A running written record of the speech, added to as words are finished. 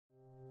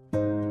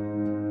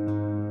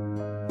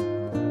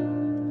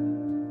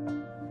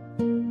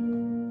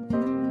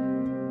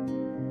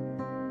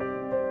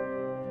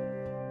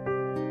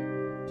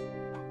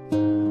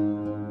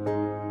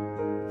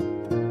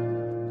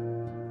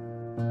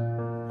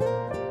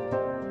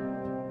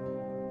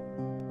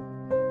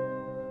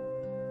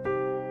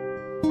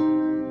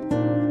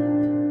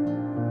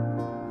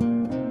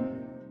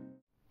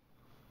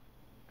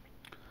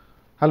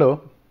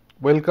Hello,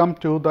 welcome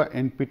to the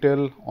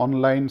NPTEL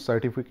online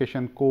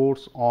certification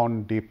course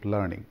on deep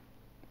learning.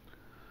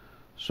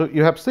 So,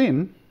 you have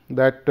seen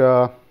that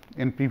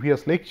in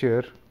previous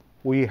lecture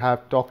we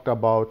have talked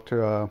about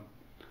the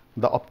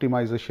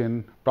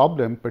optimization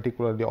problem,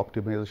 particularly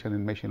optimization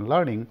in machine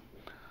learning,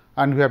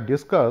 and we have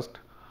discussed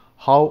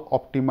how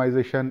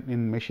optimization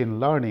in machine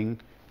learning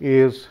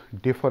is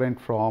different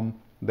from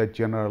the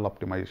general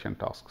optimization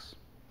tasks.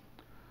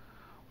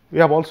 We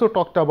have also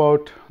talked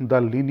about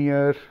the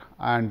linear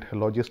and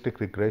logistic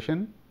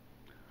regression.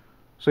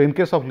 So, in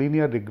case of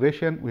linear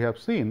regression, we have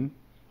seen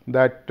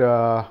that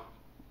a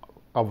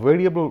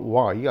variable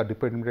y, a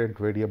dependent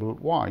variable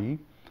y,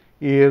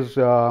 is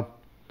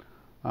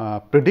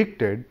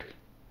predicted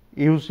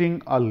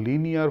using a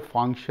linear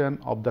function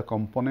of the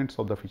components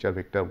of the feature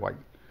vector y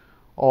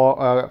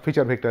or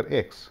feature vector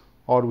x,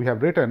 or we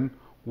have written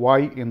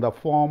y in the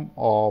form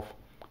of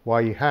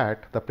y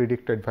hat, the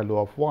predicted value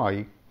of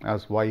y,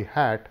 as y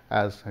hat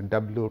as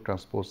w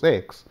transpose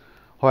x,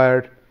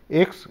 where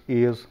x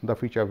is the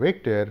feature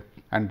vector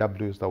and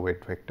w is the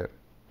weight vector.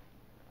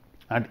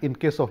 And in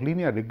case of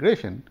linear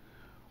regression,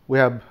 we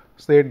have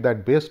said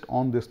that based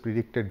on this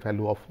predicted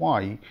value of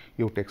y,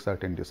 you take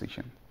certain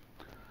decision.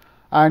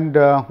 And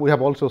we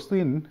have also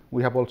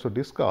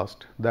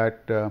discussed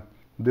that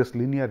this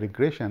linear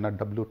regression at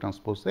w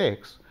transpose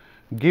x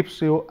gives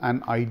you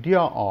an idea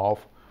of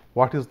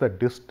what is the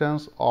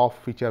distance of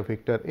feature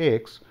vector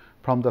x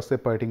from the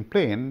separating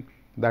plane,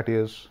 that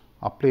is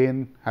a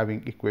plane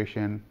having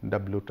equation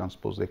w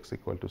transpose x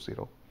equal to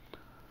 0.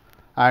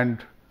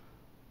 And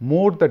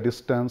more the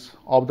distance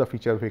of the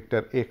feature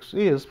vector x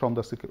is from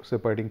the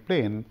separating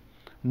plane,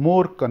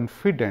 more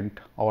confident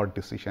our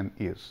decision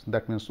is.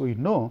 That means, we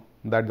know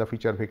that the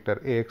feature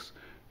vector x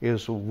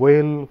is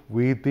well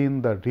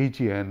within the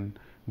region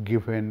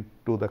given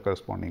to the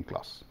corresponding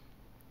class.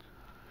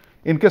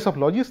 In case of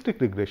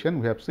logistic regression,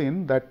 we have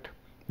seen that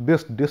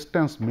this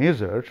distance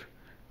measure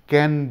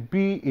can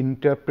be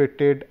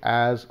interpreted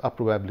as a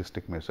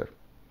probabilistic measure.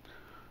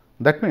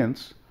 That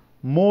means,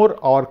 more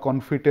our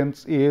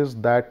confidence is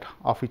that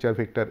a feature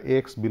vector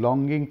x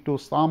belonging to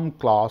some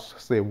class,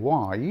 say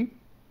y,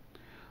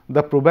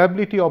 the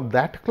probability of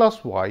that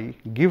class y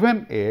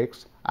given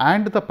x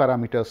and the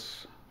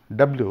parameters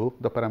w,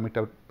 the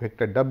parameter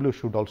vector w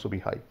should also be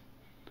high.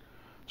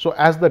 So,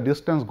 as the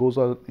distance goes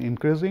on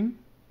increasing,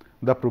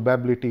 the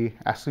probability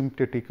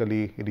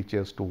asymptotically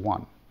reaches to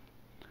 1.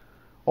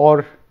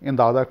 Or in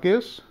the other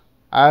case,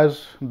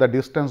 as the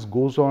distance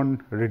goes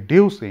on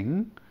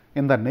reducing,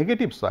 in the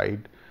negative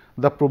side,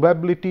 the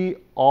probability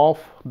of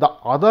the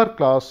other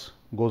class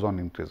goes on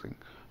increasing.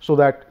 So,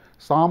 that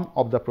sum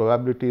of the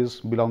probabilities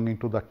belonging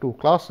to the two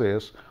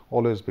classes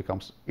always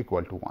becomes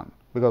equal to 1,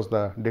 because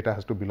the data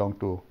has to belong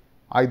to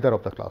either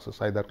of the classes,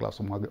 either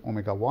class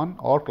omega 1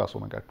 or class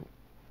omega 2.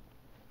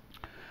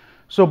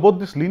 So, both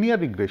this linear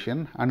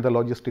regression and the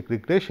logistic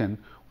regression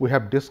we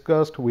have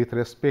discussed with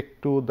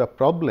respect to the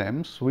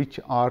problems which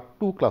are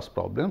two class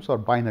problems or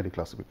binary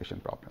classification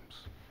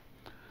problems.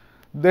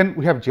 Then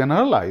we have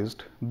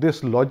generalized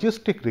this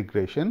logistic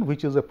regression,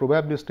 which is a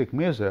probabilistic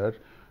measure,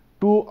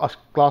 to a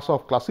class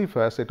of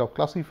classifiers, set of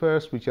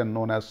classifiers which are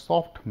known as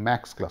soft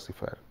max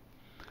classifier.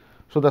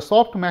 So, the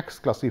soft max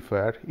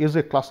classifier is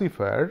a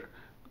classifier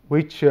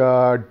which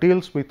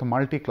deals with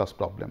multi-class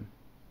problem.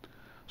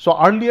 So,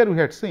 earlier we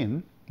had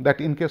seen that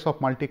in case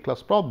of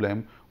multi-class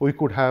problem, we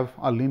could have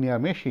a linear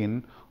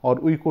machine or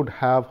we could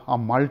have a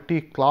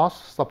multi-class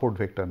support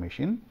vector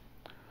machine,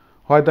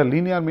 where the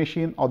linear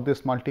machine or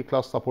this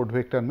multi-class support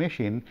vector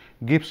machine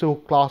gives you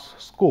class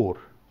score,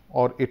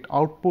 or it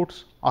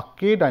outputs a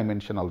k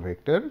dimensional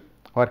vector,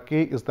 where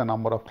k is the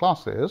number of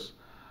classes,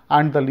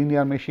 and the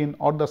linear machine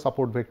or the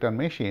support vector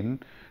machine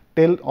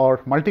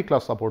or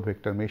multi-class support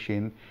vector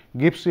machine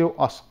gives you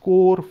a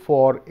score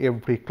for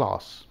every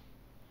class.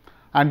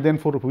 And then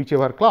for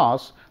whichever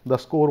class the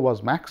score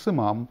was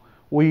maximum,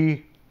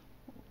 we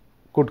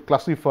could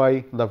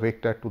classify the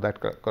vector to that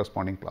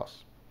corresponding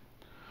class.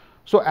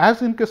 So,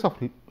 as in case of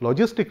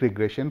logistic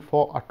regression,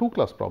 for a two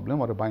class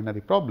problem or a binary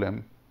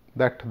problem,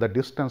 that the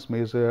distance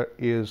measure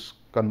is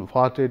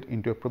converted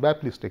into a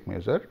probabilistic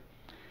measure.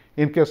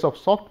 In case of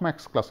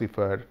softmax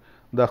classifier,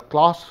 the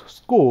class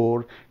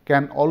score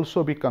can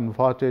also be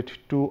converted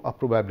to a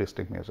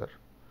probabilistic measure.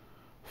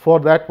 For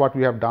that, what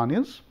we have done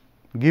is,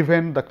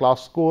 given the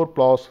class score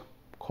plus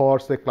for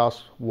say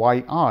class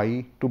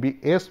yi to be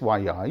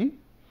syi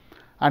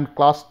and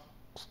class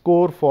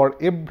score for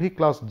every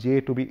class j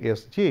to be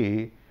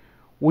sj,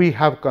 we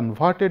have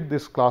converted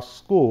this class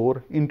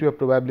score into a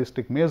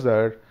probabilistic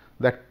measure,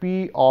 that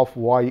p of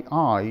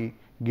yi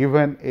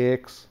given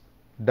x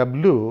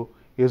w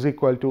is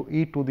equal to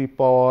e to the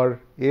power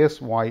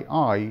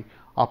syi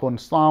upon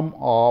sum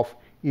of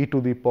e to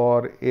the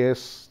power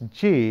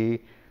sj,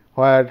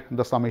 where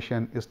the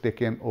summation is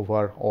taken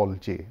over all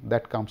j.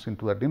 That comes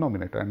into the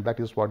denominator, and that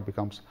is what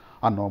becomes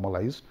a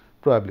normalized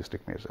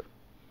probabilistic measure.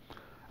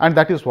 And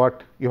that is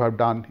what you have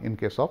done in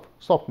case of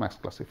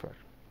softmax classifier.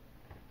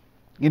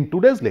 In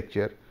today's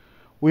lecture,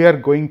 we are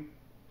going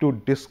to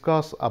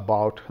discuss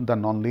about the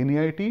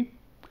nonlinearity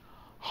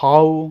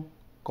how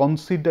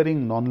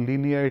considering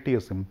nonlinearity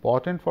is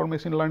important for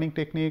machine learning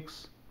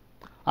techniques,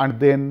 and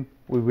then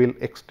we will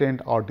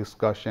extend our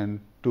discussion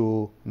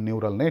to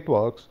neural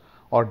networks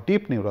or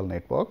deep neural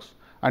networks.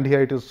 And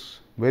here it is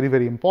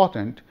very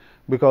important,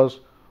 because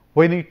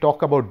when we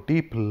talk about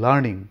deep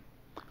learning,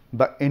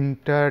 the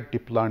entire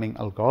deep learning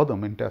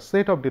algorithm, entire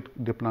set of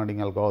deep learning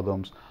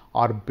algorithms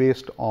are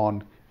based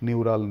on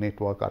neural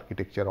network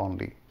architecture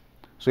only.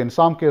 So, in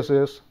some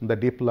cases the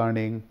deep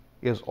learning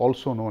is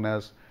also known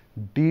as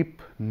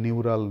deep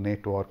neural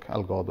network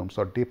algorithms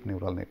or deep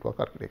neural network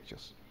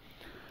architectures.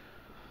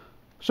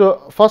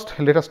 So, first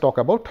let us talk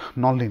about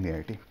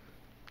nonlinearity.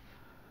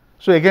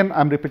 So, again I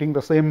am repeating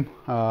the same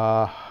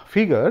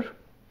figure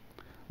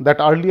that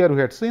earlier we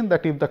had seen,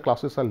 that if the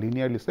classes are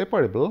linearly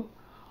separable,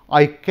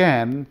 I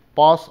can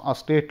pass a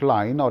straight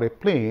line or a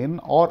plane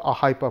or a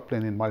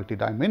hyperplane in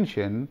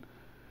multi-dimension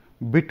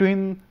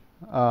between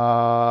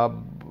the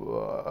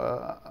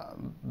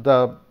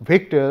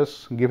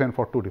vectors given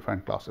for two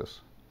different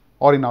classes,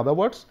 or in other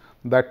words,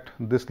 that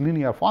this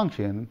linear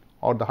function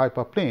or the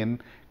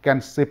hyperplane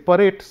can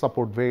separate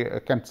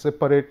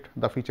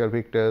the feature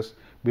vectors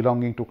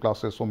belonging to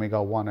classes omega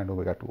 1 and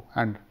omega 2,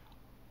 and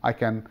I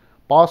can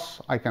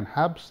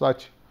have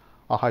such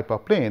a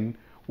hyperplane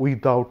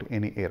without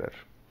any error.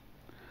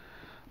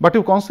 But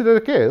you consider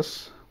a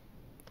case,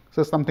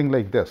 say something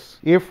like this: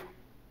 if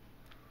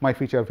my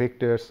feature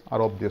vectors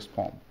are of this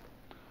form.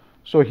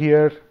 So,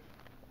 here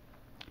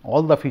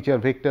all the feature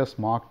vectors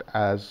marked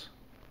as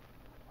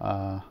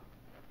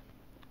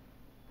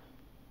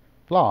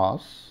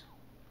class.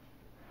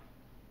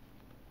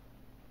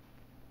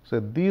 So,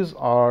 these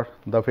are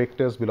the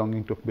vectors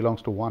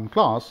belongs to one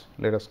class,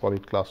 let us call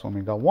it class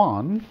omega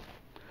 1,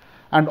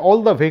 and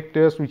all the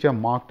vectors which are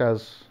marked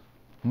as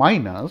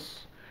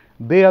minus,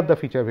 they are the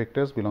feature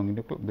vectors belonging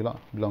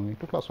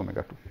to class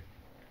omega 2.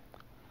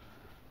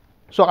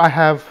 So, I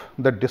have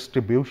the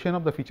distribution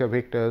of the feature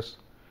vectors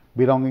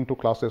belonging to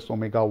classes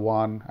omega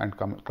 1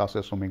 and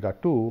classes omega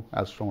 2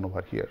 as shown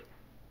over here.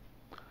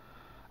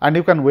 And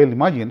you can well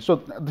imagine, so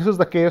this is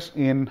the case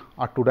in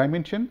a 2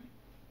 dimension.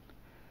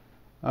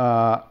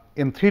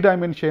 In 3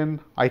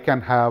 dimension, I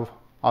can have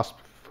a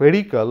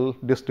spherical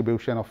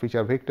distribution of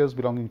feature vectors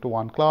belonging to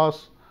one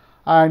class,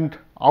 and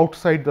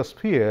outside the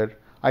sphere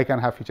I can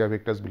have feature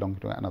vectors belonging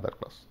to another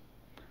class,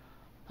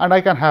 and I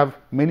can have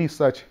many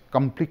such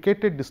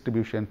complicated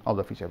distribution of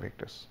the feature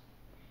vectors.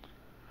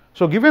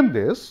 So, given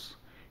this,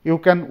 you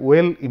can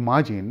well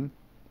imagine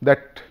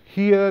that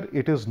here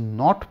it is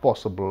not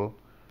possible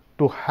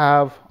to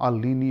have a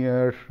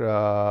linear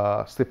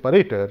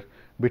separator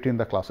between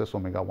the classes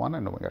omega 1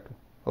 and omega 2.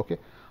 Okay.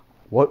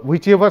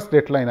 Whichever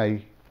straight line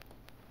I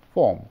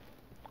form,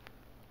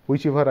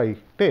 whichever I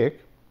take,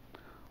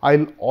 I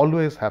will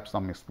always have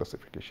some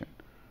misclassification.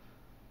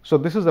 So,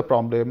 this is a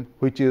problem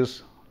which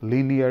is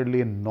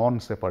linearly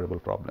non-separable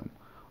problem.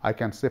 I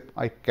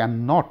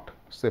cannot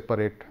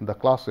separate the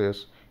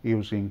classes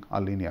using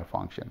a linear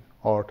function,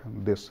 or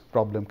this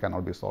problem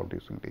cannot be solved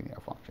using linear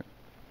function.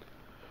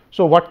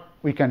 So, what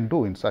we can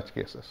do in such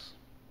cases?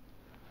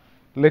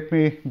 Let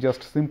me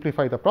just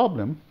simplify the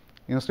problem.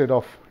 Instead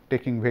of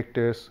taking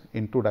vectors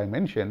in 2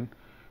 dimension,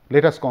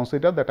 let us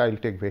consider that I will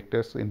take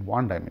vectors in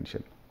 1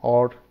 dimension,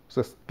 or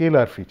say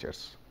scalar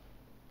features.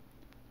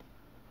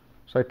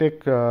 So, I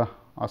take a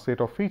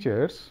set of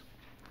features.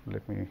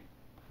 Let me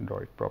draw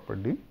it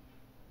properly.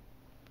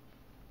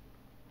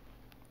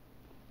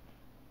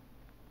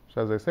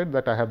 So, as I said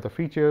that I have the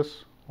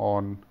features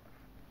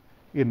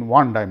in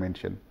 1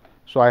 dimension.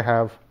 So, I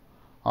have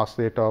a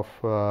set of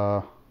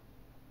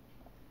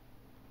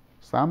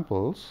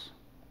samples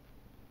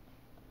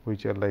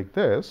which are like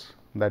this,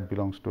 that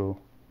belongs to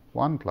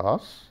one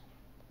class,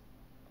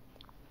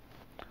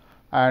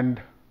 and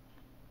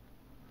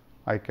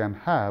I can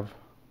have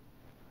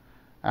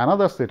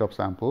another set of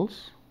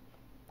samples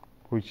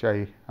which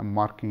I am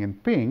marking in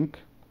pink,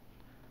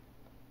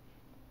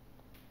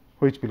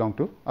 which belong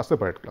to a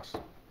separate class.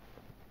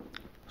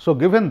 So,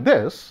 given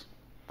this,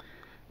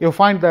 you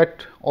find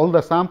that all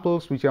the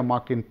samples which are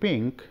marked in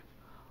pink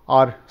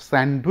are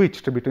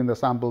sandwiched between the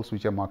samples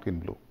which are marked in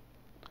blue.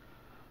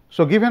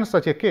 So, given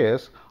such a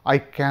case, I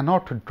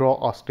cannot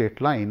draw a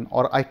straight line,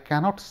 or I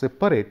cannot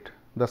separate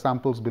the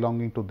samples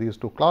belonging to these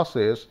 2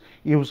 classes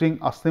using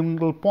a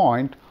single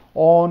point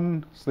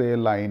on, say,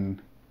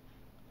 line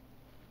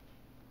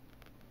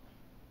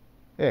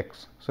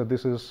x. So,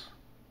 this is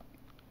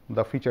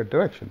the feature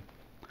direction.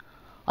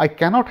 I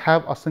cannot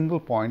have a single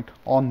point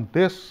on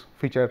this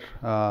feature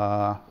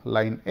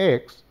line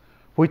x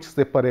which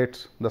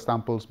separates the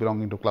samples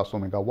belonging to class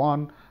omega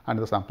 1 and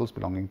the samples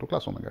belonging to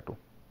class omega 2.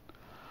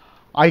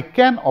 I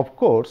can of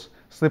course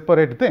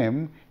separate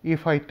them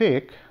if I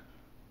take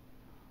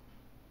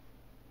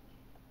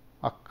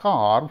a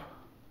curve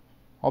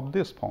of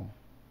this form.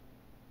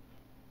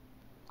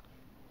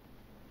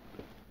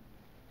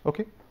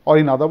 Okay. Or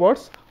in other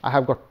words, I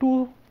have got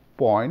 2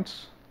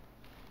 points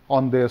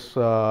on this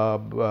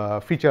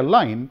feature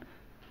line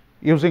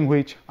using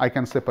which I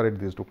can separate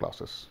these 2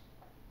 classes.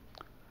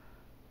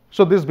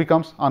 So, this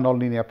becomes a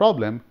nonlinear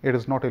problem. It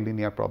is not a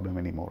linear problem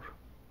anymore.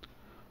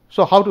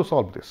 So, how to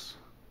solve this?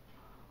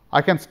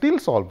 I can still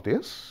solve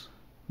this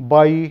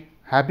by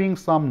having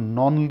some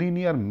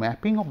nonlinear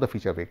mapping of the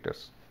feature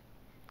vectors,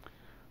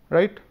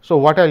 right. So,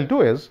 what I will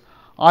do is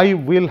I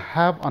will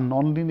have a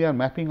nonlinear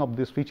mapping of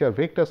these feature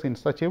vectors in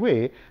such a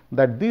way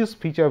that these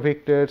feature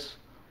vectors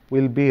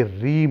will be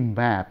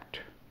remapped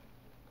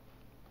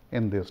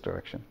in this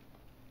direction.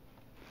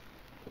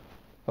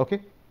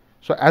 Okay.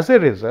 So, as a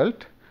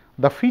result,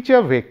 the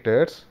feature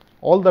vectors,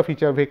 all the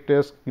feature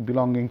vectors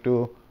belonging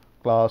to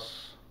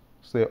class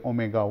say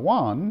omega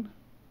 1,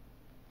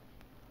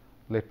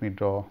 let me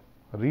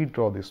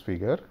redraw this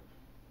figure.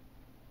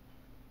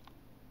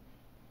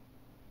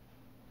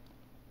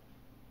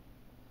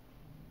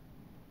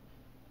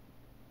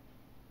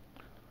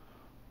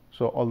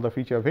 So, all the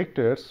feature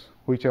vectors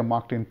which are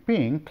marked in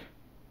pink,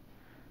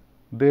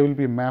 they will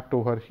be mapped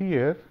over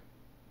here,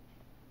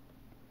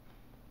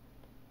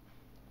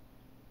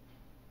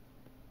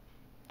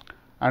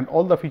 and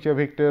all the feature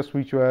vectors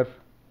which were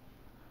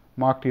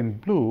marked in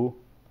blue,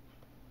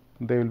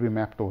 they will be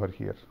mapped over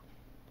here.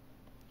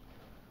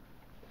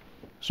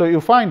 So,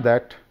 you find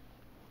that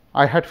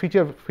I had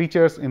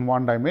features in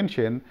one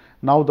dimension,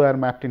 now they are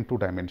mapped in 2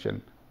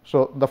 dimension.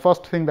 So, the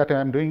first thing that I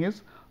am doing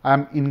is I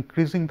am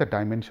increasing the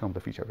dimension of the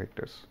feature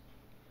vectors.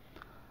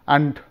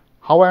 And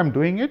how I am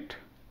doing it?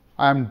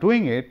 I am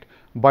doing it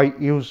by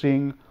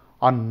using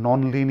a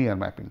nonlinear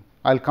mapping.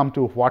 I will come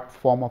to what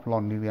form of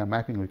nonlinear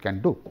mapping we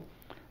can do.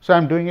 So, I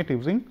am doing it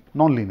using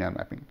nonlinear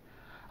mapping.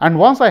 And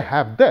once I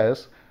have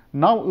this,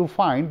 now you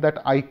find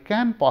that I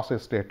can pass a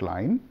straight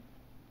line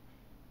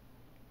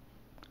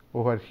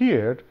over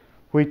here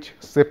which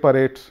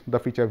separates the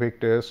feature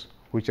vectors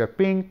which are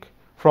pink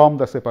from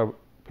the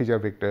feature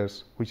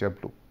vectors which are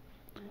blue.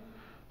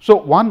 So,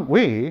 one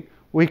way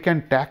we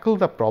can tackle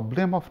the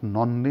problem of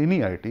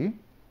nonlinearity,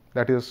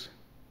 that is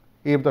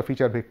if the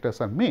feature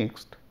vectors are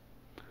mixed.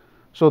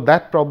 So,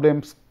 that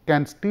problem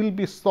can still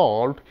be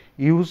solved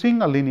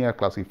using a linear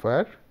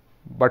classifier,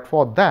 but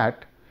for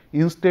that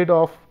instead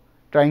of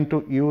trying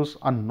to use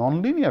a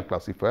nonlinear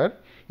classifier,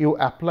 you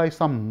apply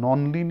some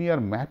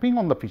nonlinear mapping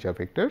on the feature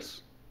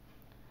vectors,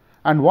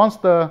 and once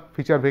the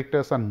feature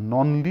vectors are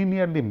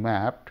nonlinearly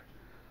mapped,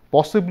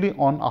 possibly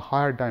on a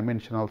higher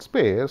dimensional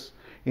space,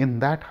 in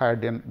that higher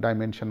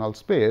dimensional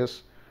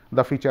space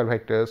the feature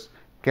vectors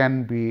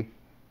can be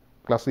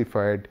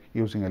classified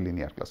using a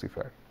linear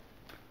classifier.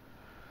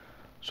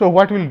 So,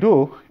 what we will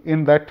do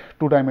in that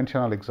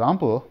 2-dimensional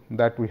example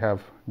that we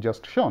have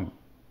just shown.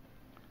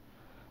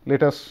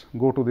 Let us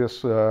go to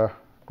this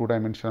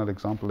 2-dimensional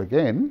example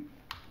again.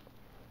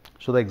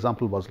 So, the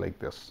example was like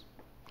this.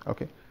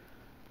 Okay.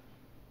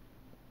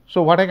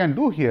 So, what I can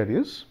do here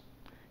is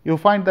you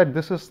find that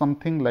this is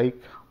something like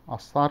a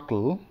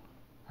circle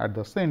at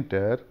the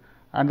center,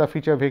 and the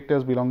feature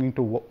vectors belonging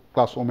to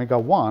class omega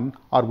 1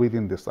 are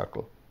within this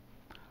circle,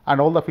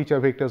 and all the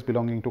feature vectors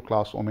belonging to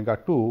class omega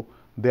 2,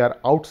 they are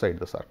outside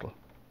the circle.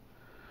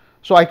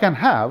 So, I can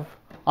have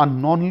a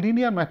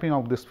nonlinear mapping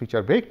of these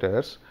feature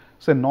vectors,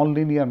 say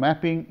nonlinear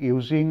mapping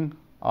using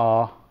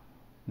a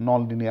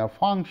nonlinear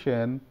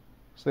function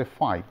say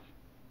phi.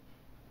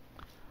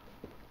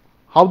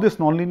 How this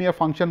nonlinear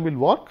function will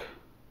work?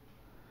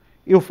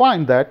 You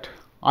find that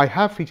I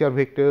have feature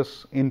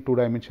vectors in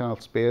 2-dimensional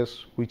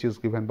space which is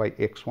given by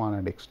x 1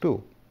 and x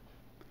 2.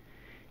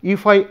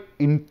 If I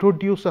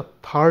introduce a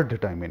third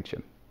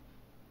dimension,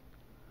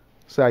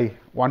 say I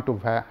want to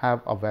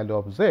have a value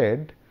of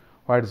z,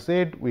 where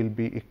z will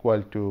be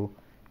equal to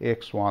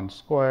x 1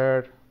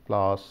 square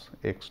plus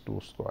x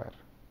 2 square,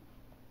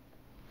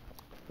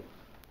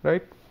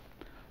 right.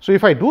 So,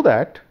 if I do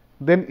that,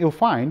 then you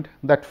find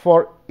that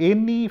for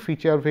any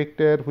feature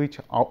vector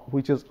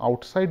which is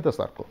outside the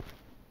circle,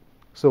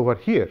 so over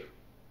here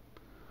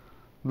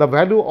the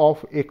value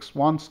of x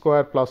 1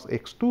 square plus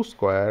x 2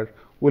 square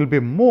will be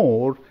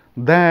more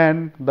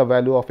than the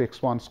value of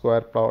x 1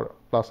 square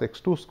plus x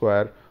 2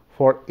 square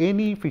for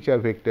any feature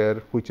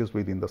vector which is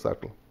within the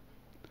circle,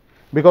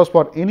 because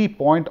for any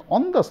point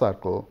on the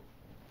circle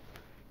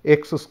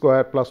x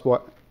square plus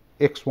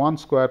x 1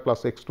 square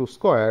plus x 2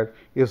 square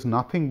is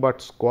nothing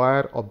but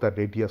square of the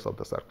radius of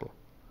the circle.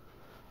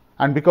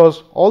 And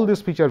because all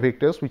these feature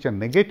vectors which are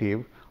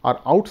negative are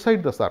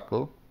outside the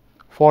circle,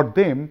 for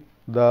them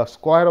the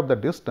square of the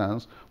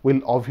distance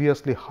will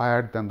obviously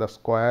higher than the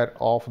square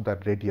of the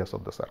radius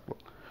of the circle.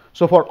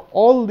 So, for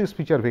all these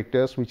feature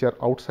vectors which are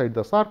outside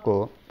the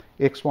circle,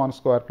 x 1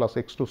 square plus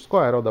x 2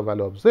 square or the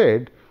value of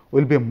z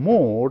will be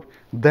more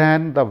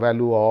than the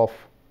value of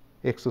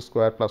x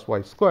square plus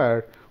y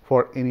square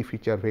for any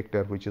feature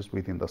vector which is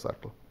within the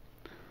circle.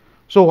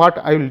 So, what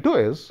I will do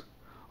is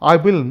I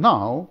will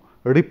now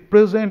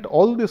represent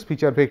all these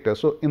feature vectors.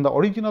 So, in the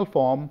original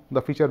form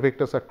the feature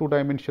vectors are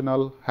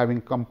 2-dimensional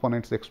having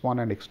components x 1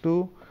 and x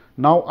 2.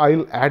 Now, I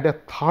will add a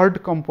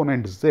third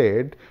component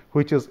z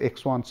which is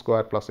x 1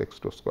 square plus x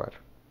 2 square.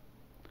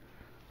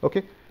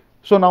 Okay.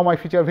 So, now my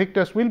feature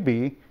vectors will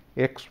be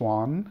x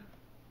 1,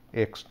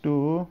 x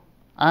 2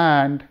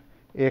 and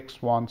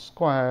x 1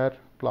 square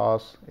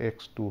plus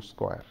x2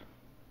 square.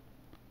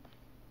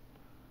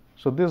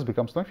 So this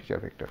becomes my feature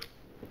vector.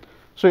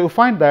 So you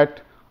find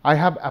that I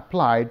have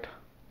applied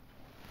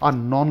a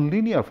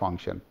nonlinear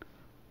function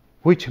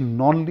which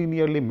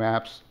nonlinearly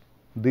maps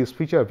these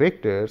feature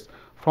vectors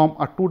from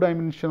a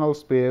two-dimensional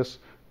space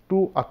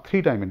to a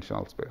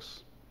three-dimensional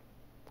space.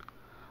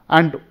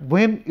 And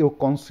when you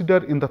consider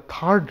in the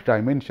third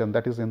dimension,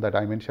 that is in the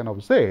dimension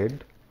of z,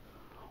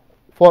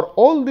 for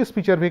all these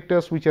feature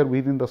vectors which are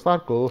within the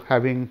circle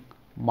having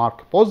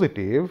mark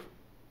positive,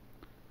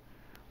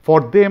 for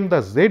them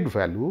the z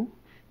value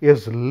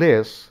is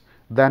less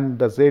than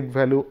the z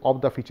value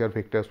of the feature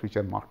vectors which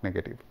are marked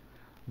negative.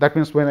 That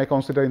means when I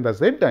consider in the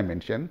z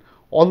dimension,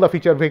 all the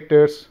feature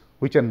vectors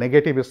which are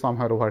negative is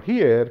somewhere over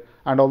here,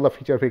 and all the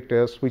feature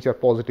vectors which are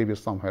positive is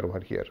somewhere over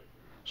here.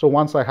 So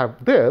once I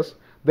have this,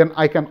 then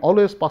I can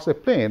always pass a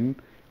plane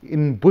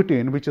in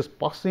between which is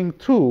passing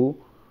through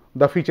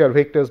the feature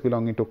vectors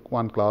belonging to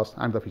one class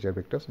and the feature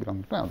vectors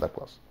belonging to another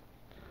class.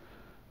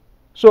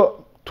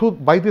 So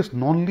by this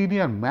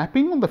nonlinear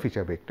mapping on the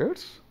feature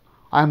vectors,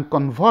 I am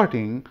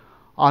converting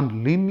a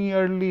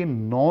linearly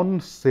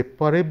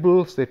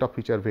non-separable set of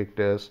feature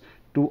vectors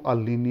to a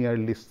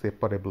linearly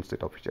separable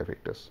set of feature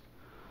vectors.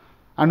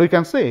 And we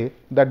can say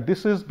that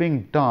this is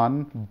being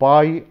done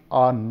by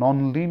a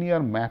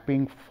nonlinear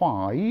mapping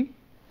phi,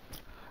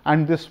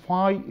 and this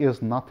phi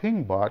is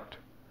nothing but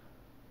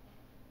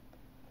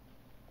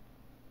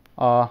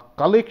a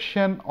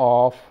collection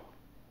of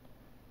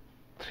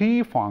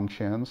three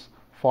functions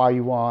phi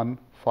 1,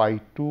 phi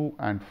 2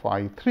 and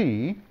phi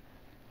 3,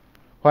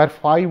 where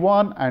phi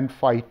 1 and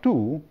phi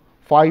 2,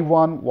 phi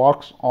 1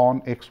 works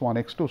on x1,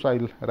 x2. So, I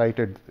will write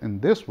it in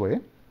this way.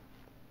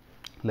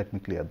 Let me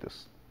clear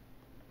this.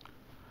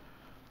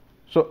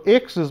 So,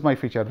 x is my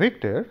feature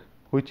vector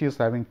which is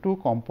having two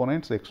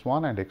components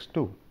x1 and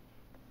x2.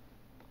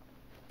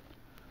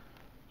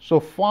 So,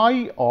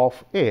 phi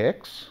of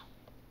x,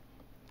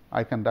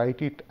 I can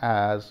write it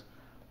as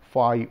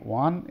phi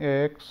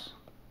 1x,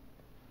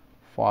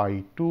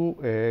 phi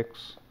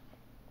 2x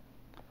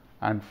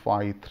and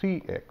phi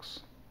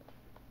 3x.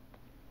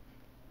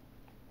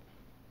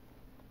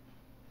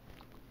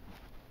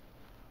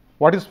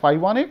 What is phi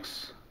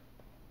 1x?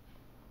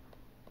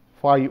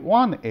 Phi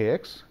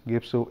 1x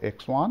gives you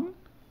x1,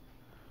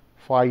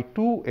 phi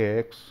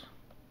 2x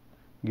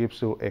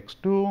gives you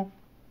x2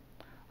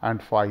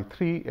 and phi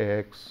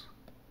 3x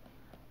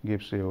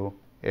gives you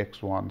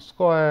x1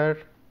 square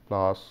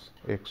plus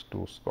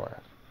x2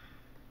 square.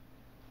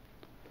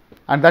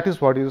 And that is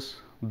what is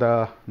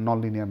the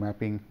nonlinear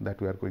mapping that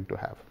we are going to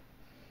have.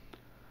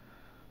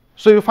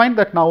 So, you find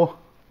that now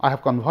I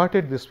have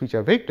converted these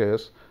feature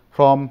vectors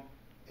from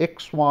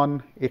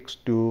x1,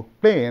 x2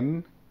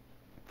 plane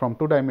from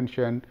 2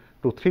 dimension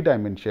to 3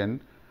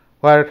 dimension,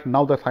 where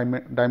now the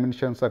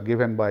dimensions are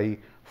given by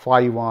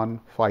phi 1,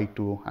 phi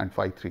 2 and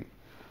phi 3.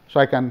 So,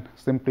 I can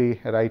simply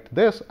write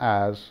this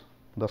as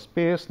the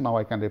space. Now,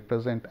 I can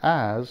represent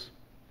as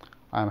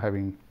I am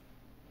having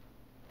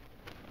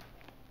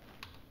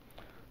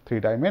 3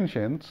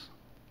 dimensions.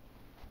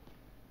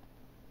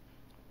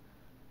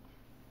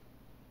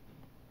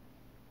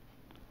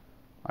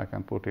 I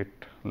can put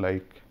it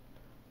like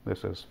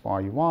this is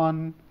phi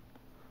 1,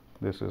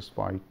 this is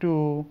phi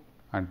 2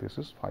 and this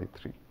is phi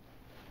 3.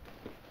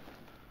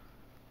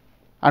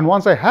 And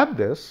once I have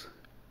this,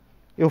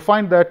 you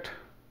find that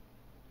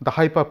the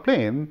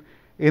hyperplane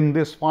in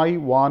this phi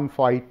 1,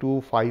 phi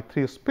 2, phi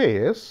 3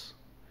 space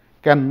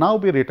can now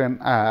be written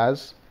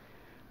as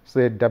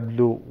say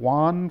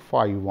W1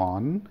 phi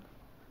 1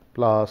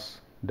 plus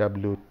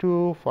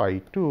W2 phi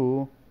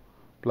 2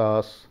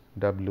 plus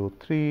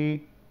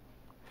W3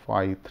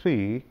 phi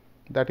 3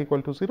 that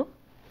equal to 0,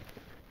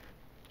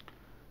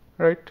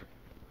 right.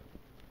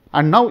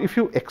 And now, if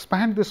you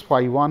expand this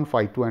phi 1,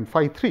 phi 2 and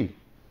phi 3,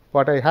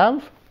 what I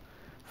have?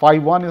 Phi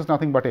 1 is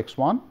nothing but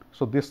x1.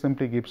 So, this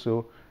simply gives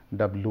you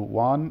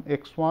W1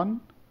 x1.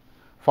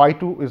 Phi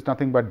 2 is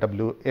nothing but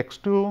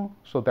Wx2.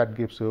 So, that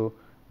gives you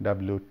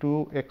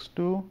W2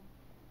 x2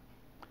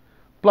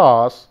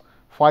 plus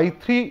phi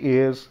 3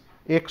 is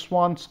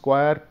x1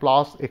 square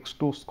plus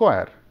x2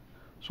 square.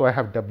 So, I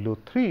have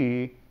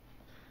W3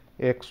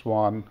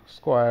 x1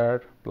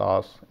 square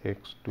plus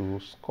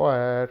x2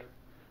 square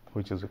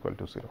which is equal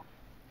to 0.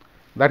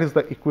 That is the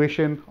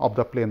equation of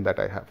the plane that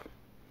I have.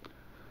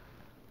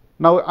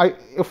 Now, I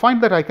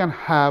find that I can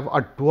have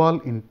a dual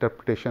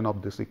interpretation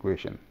of this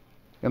equation,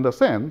 in the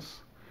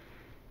sense,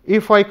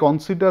 if I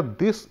consider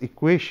this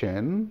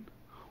equation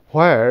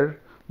where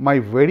my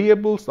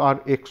variables are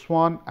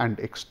x1 and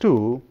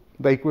x2,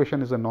 the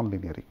equation is a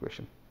nonlinear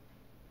equation,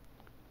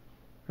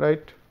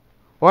 right.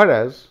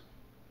 Whereas,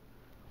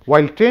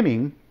 while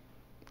training,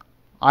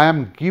 I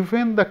am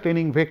given the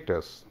training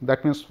vectors.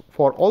 That means,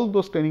 for all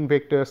those training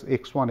vectors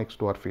x1,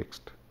 x2 are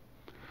fixed.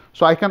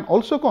 So, I can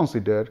also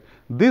consider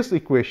this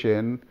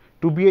equation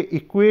to be an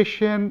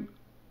equation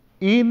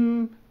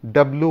in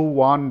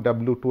W1,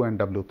 W2 and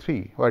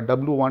W3, where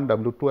W1,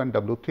 W2 and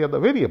W3 are the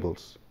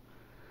variables.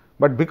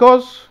 But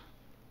because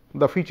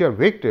the feature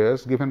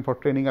vectors given for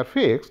training are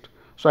fixed,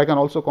 So I can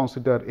also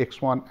consider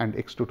x1 and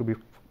x2 to be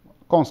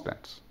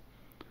constants.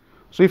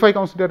 So if I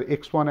consider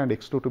x1 and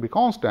x2 to be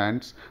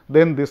constants,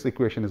 then this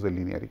equation is a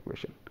linear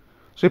equation.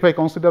 So if I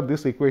consider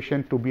this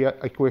equation to be an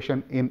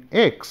equation in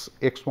x1,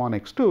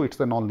 x2, it's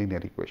a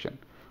nonlinear equation,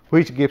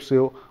 which gives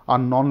you a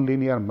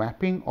nonlinear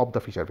mapping of the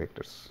feature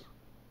vectors.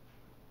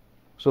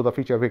 So the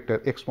feature vector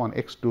x1,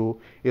 x2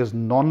 is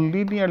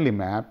nonlinearly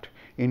mapped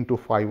into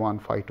phi 1,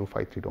 phi 2,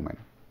 phi 3 domain.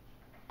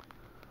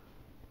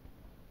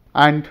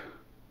 And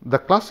the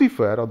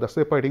classifier or the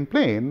separating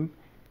plane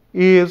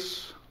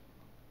is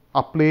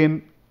a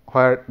plane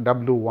where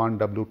w1,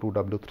 w2,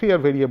 w3 are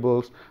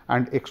variables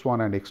and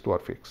x1 and x2 are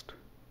fixed.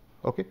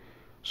 Okay.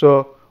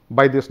 So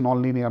by this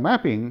nonlinear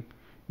mapping,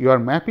 you are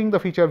mapping the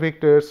feature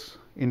vectors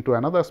into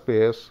another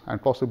space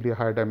and possibly a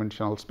higher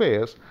dimensional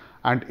space,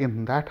 and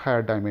in that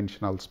higher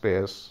dimensional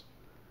space,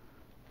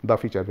 the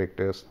feature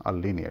vectors are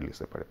linearly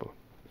separable.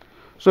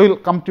 So we'll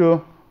come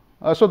to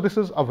so this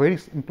is a very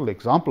simple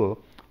example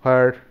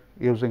where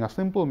using a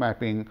simple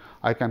mapping,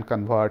 I can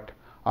convert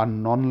a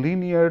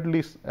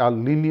linearly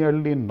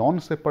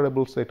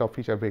non-separable set of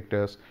feature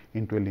vectors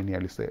into a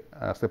linearly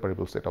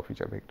separable set of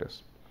feature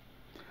vectors.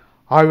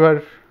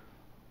 However,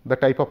 the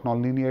type of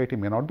nonlinearity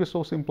may not be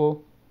so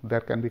simple.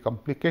 There can be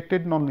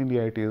complicated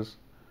nonlinearities,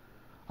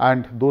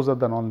 and those are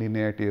the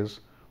nonlinearities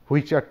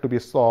which are to be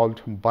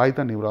solved by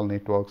the neural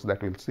networks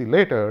that we'll see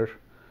later,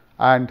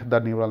 and the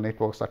neural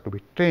networks are to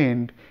be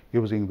trained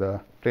using the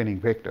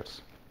training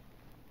vectors.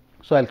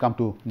 So I'll come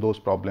to those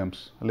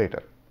problems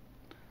later.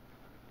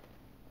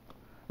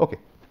 Okay.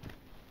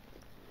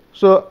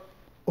 So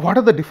what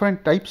are the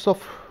different types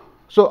of,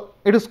 so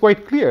it is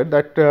quite clear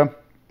that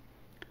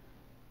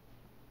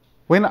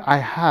when I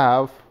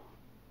have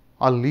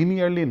a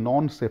linearly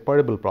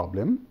non-separable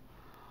problem,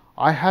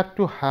 I have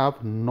to have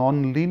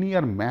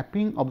nonlinear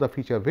mapping of the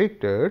feature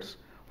vectors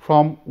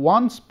from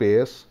one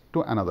space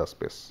to another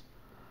space.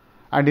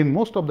 And in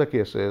most of the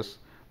cases,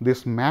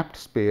 this mapped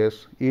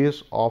space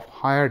is of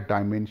higher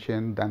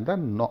dimension than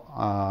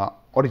the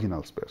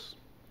original space.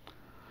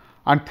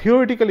 And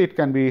theoretically, it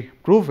can be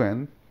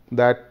proven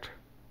that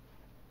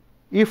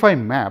if I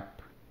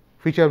map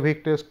feature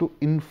vectors to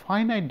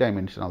infinite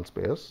dimensional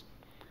space,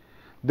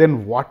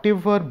 then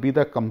whatever be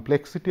the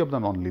complexity of the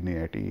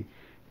nonlinearity,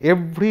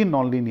 every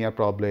nonlinear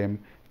problem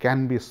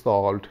can be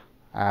solved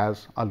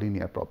as a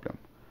linear problem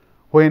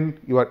when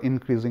you are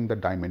increasing the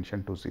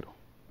dimension to 0.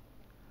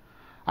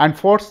 And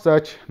for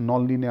such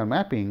nonlinear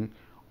mapping,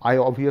 I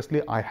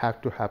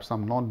have to have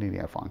some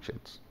nonlinear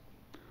functions.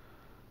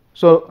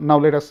 So now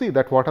let us see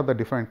that what are the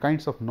different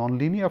kinds of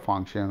nonlinear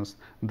functions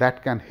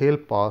that can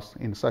help us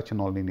in such a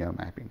nonlinear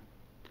mapping.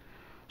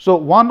 So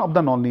one of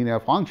the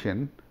nonlinear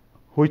function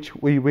which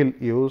we will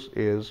use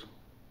is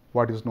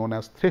what is known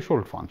as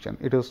threshold function.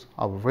 It is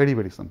a very,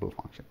 very simple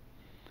function.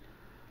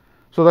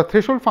 So the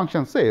threshold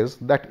function says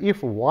that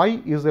if y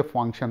is a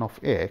function of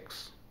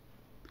x,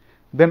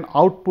 then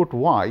output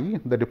y,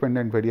 the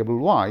dependent variable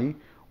y,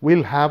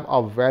 will have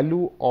a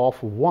value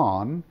of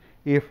 1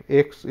 if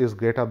x is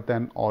greater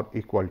than or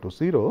equal to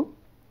 0,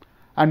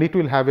 and it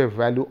will have a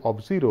value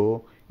of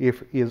 0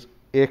 if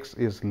x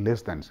is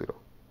less than 0.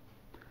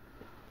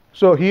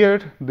 So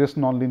here this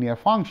nonlinear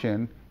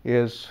function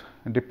is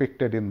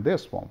depicted in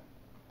this form.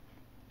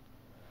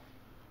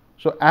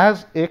 So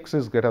as x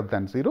is greater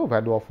than 0,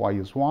 value of y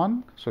is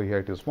 1. So here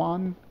it is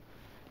 1.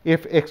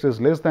 If x is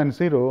less than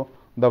 0,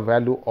 the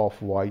value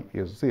of y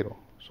is 0.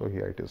 So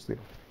here it is 0.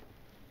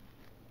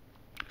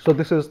 So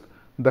this is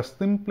the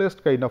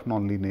simplest kind of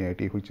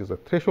nonlinearity, which is a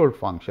threshold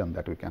function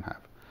that we can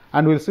have.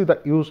 And we'll see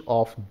the use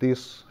of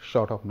this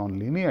sort of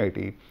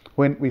nonlinearity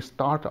when we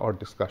start our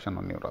discussion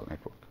on neural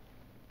network.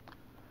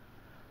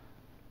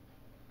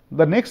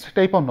 The next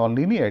type of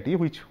nonlinearity,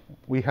 which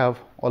we have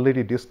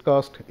already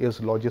discussed, is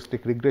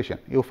logistic regression.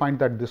 You find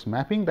that this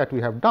mapping that we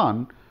have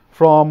done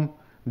from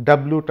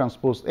W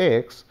transpose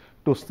X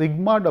to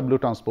sigma W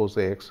transpose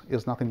X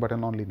is nothing but a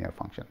nonlinear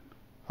function.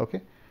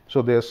 Okay?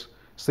 So this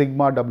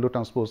sigma W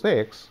transpose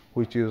X,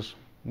 which is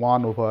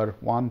 1 over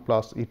 1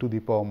 plus e to the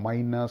power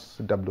minus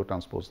W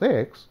transpose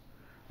X,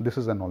 this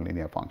is a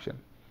nonlinear function.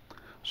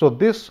 So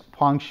this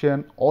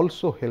function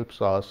also helps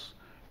us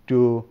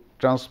to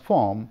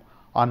transform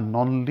a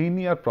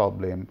nonlinear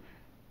problem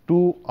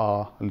to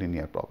a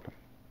linear problem.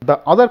 The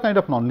other kind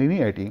of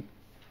nonlinearity,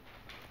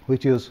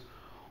 which is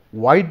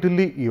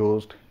widely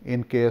used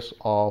in case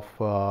of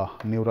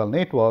neural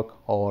network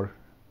or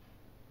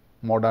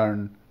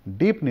modern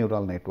deep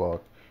neural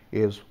network,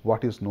 is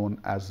what is known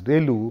as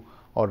ReLU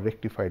or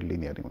rectified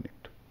linear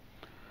unit.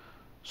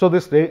 So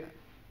this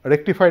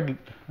rectified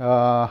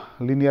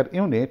linear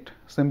unit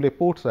simply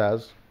puts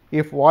as,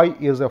 if y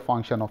is a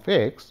function of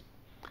x,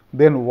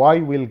 then y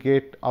will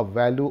get a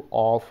value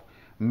of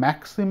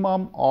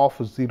maximum of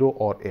 0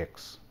 or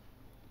x.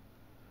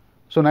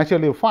 So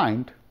naturally you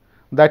find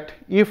that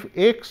if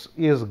x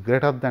is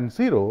greater than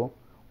 0,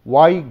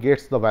 y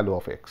gets the value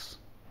of x,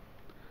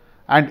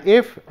 and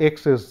if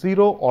x is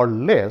 0 or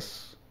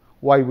less,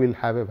 y will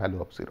have a value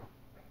of 0.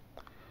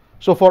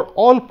 So for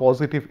all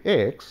positive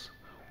x,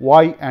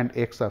 y and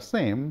x are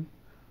same,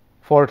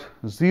 For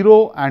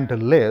 0 and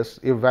less,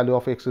 if value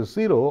of x is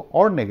 0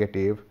 or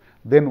negative,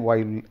 then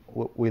y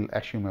will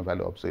assume a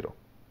value of 0.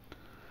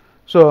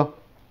 So,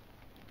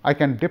 I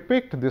can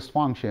depict this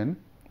function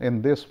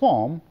in this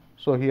form.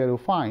 So, here you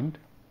find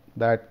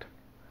that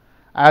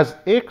as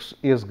x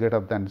is greater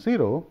than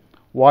 0,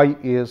 y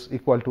is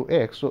equal to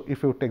x. So,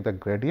 if you take the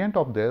gradient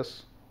of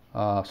this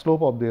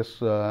slope of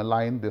this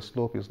line, this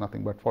slope is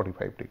nothing but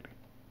 45 degree.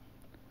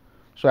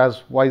 So,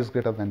 as y is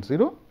greater than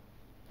 0,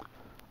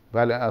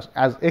 value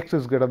as x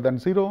is greater than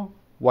 0,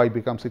 y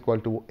becomes equal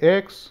to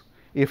x.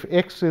 If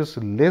x is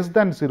less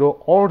than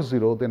 0 or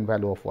 0, then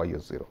value of y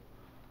is 0.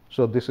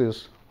 So, this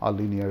is a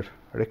linear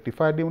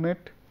rectified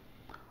unit,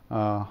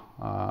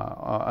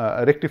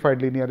 a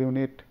rectified linear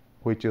unit,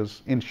 which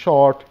is, in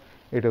short,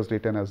 it is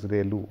written as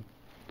ReLU.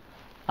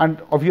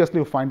 And obviously,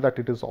 you find that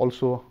it is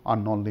also a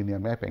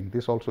nonlinear mapping.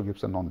 This also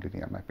gives a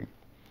nonlinear mapping,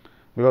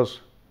 because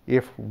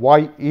if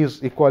y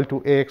is equal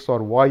to x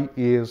or y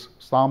is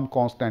some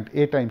constant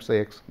a times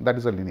x, that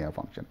is a linear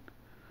function.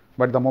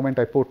 But the moment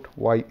I put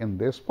y in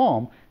this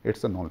form, it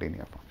is a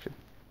nonlinear function.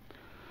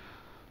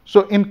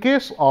 So, in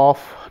case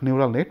of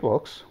neural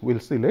networks, we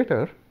will see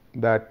later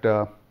that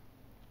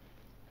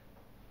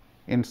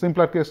in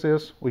simpler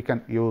cases, we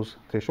can use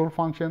threshold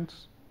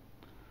functions.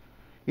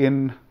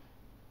 In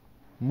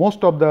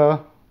most of the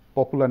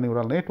popular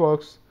neural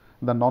networks,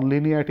 the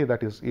nonlinearity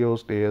that is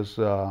used is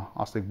a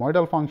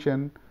sigmoidal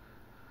function.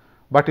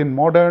 But in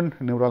modern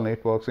neural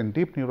networks, in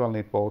deep neural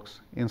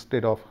networks,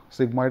 instead of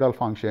sigmoidal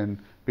function,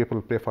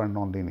 people prefer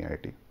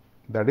nonlinearity.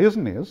 The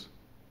reason is,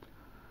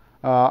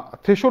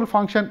 threshold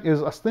function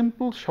is a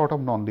simple sort of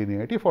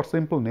nonlinearity. For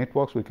simple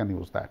networks, we can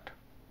use that.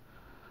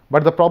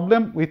 But the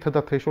problem with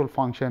the threshold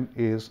function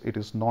is it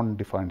is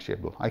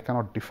non-differentiable. I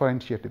cannot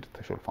differentiate the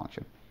threshold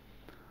function.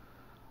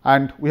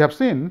 And we have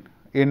seen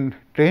in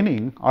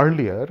training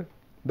earlier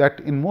that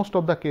in most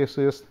of the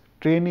cases,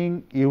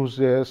 training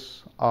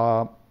uses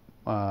a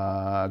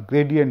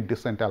gradient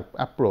descent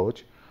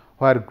approach,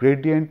 where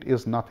gradient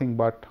is nothing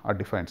but a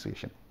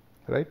differentiation,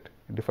 right?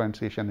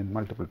 Differentiation in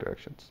multiple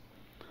directions.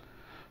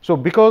 So,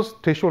 because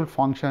threshold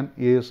function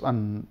is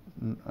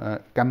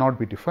cannot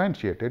be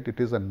differentiated, it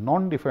is a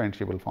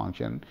non-differentiable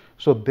function.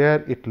 So,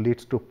 there it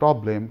leads to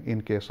problem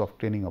in case of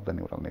training of the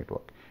neural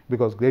network,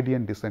 because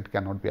gradient descent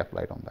cannot be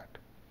applied on that.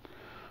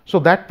 So,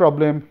 that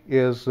problem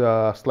is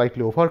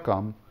slightly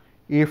overcome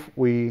if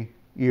we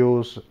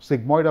use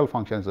sigmoidal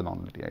function as a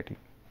nonlinearity.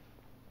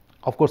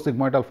 Of course,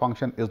 sigmoidal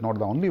function is not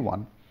the only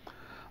one.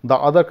 The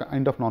other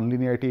kind of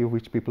nonlinearity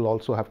which people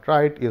also have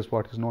tried is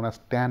what is known as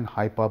tan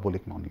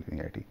hyperbolic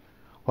nonlinearity,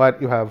 where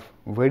you have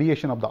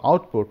variation of the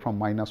output from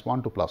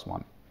 -1 to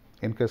 +1.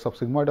 In case of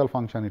sigmoidal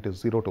function, it is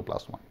 0 to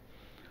 +1.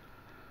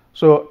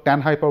 So, tan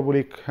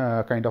hyperbolic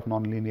kind of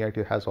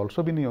nonlinearity has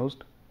also been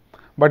used.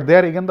 But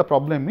there again, the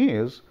problem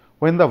is,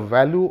 when the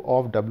value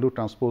of W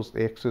transpose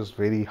X is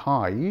very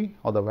high,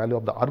 or the value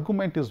of the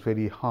argument is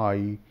very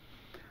high,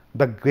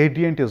 the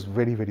gradient is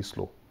very, very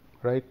slow,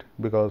 right?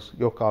 Because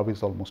your curve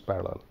is almost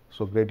parallel.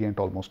 So, gradient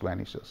almost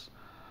vanishes.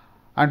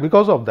 And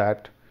because of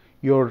that,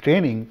 your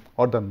training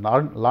or the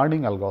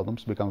learning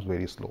algorithms becomes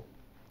very slow,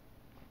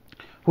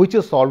 which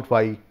is solved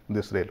by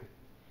this ReLU.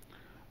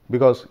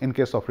 Because in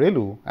case of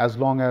ReLU, as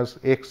long as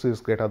x is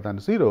greater than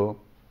 0,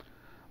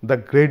 the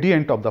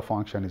gradient of the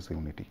function is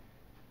unity,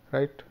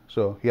 right?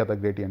 So, here the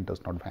gradient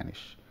does not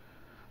vanish.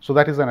 So,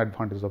 that is an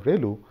advantage of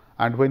ReLU.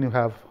 And when you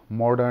have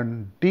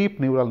modern deep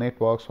neural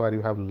networks, where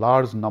you have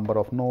large number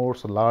of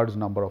nodes, large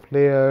number of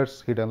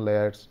layers, hidden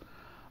layers,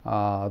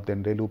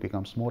 then ReLU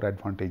becomes more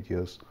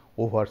advantageous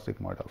over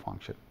sigmoidal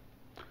function.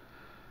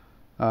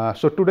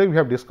 So, today we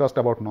have discussed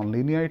about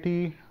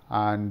nonlinearity,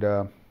 and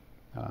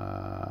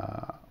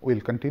we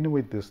will continue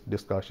with these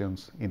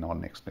discussions in our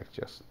next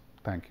lectures.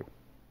 Thank you.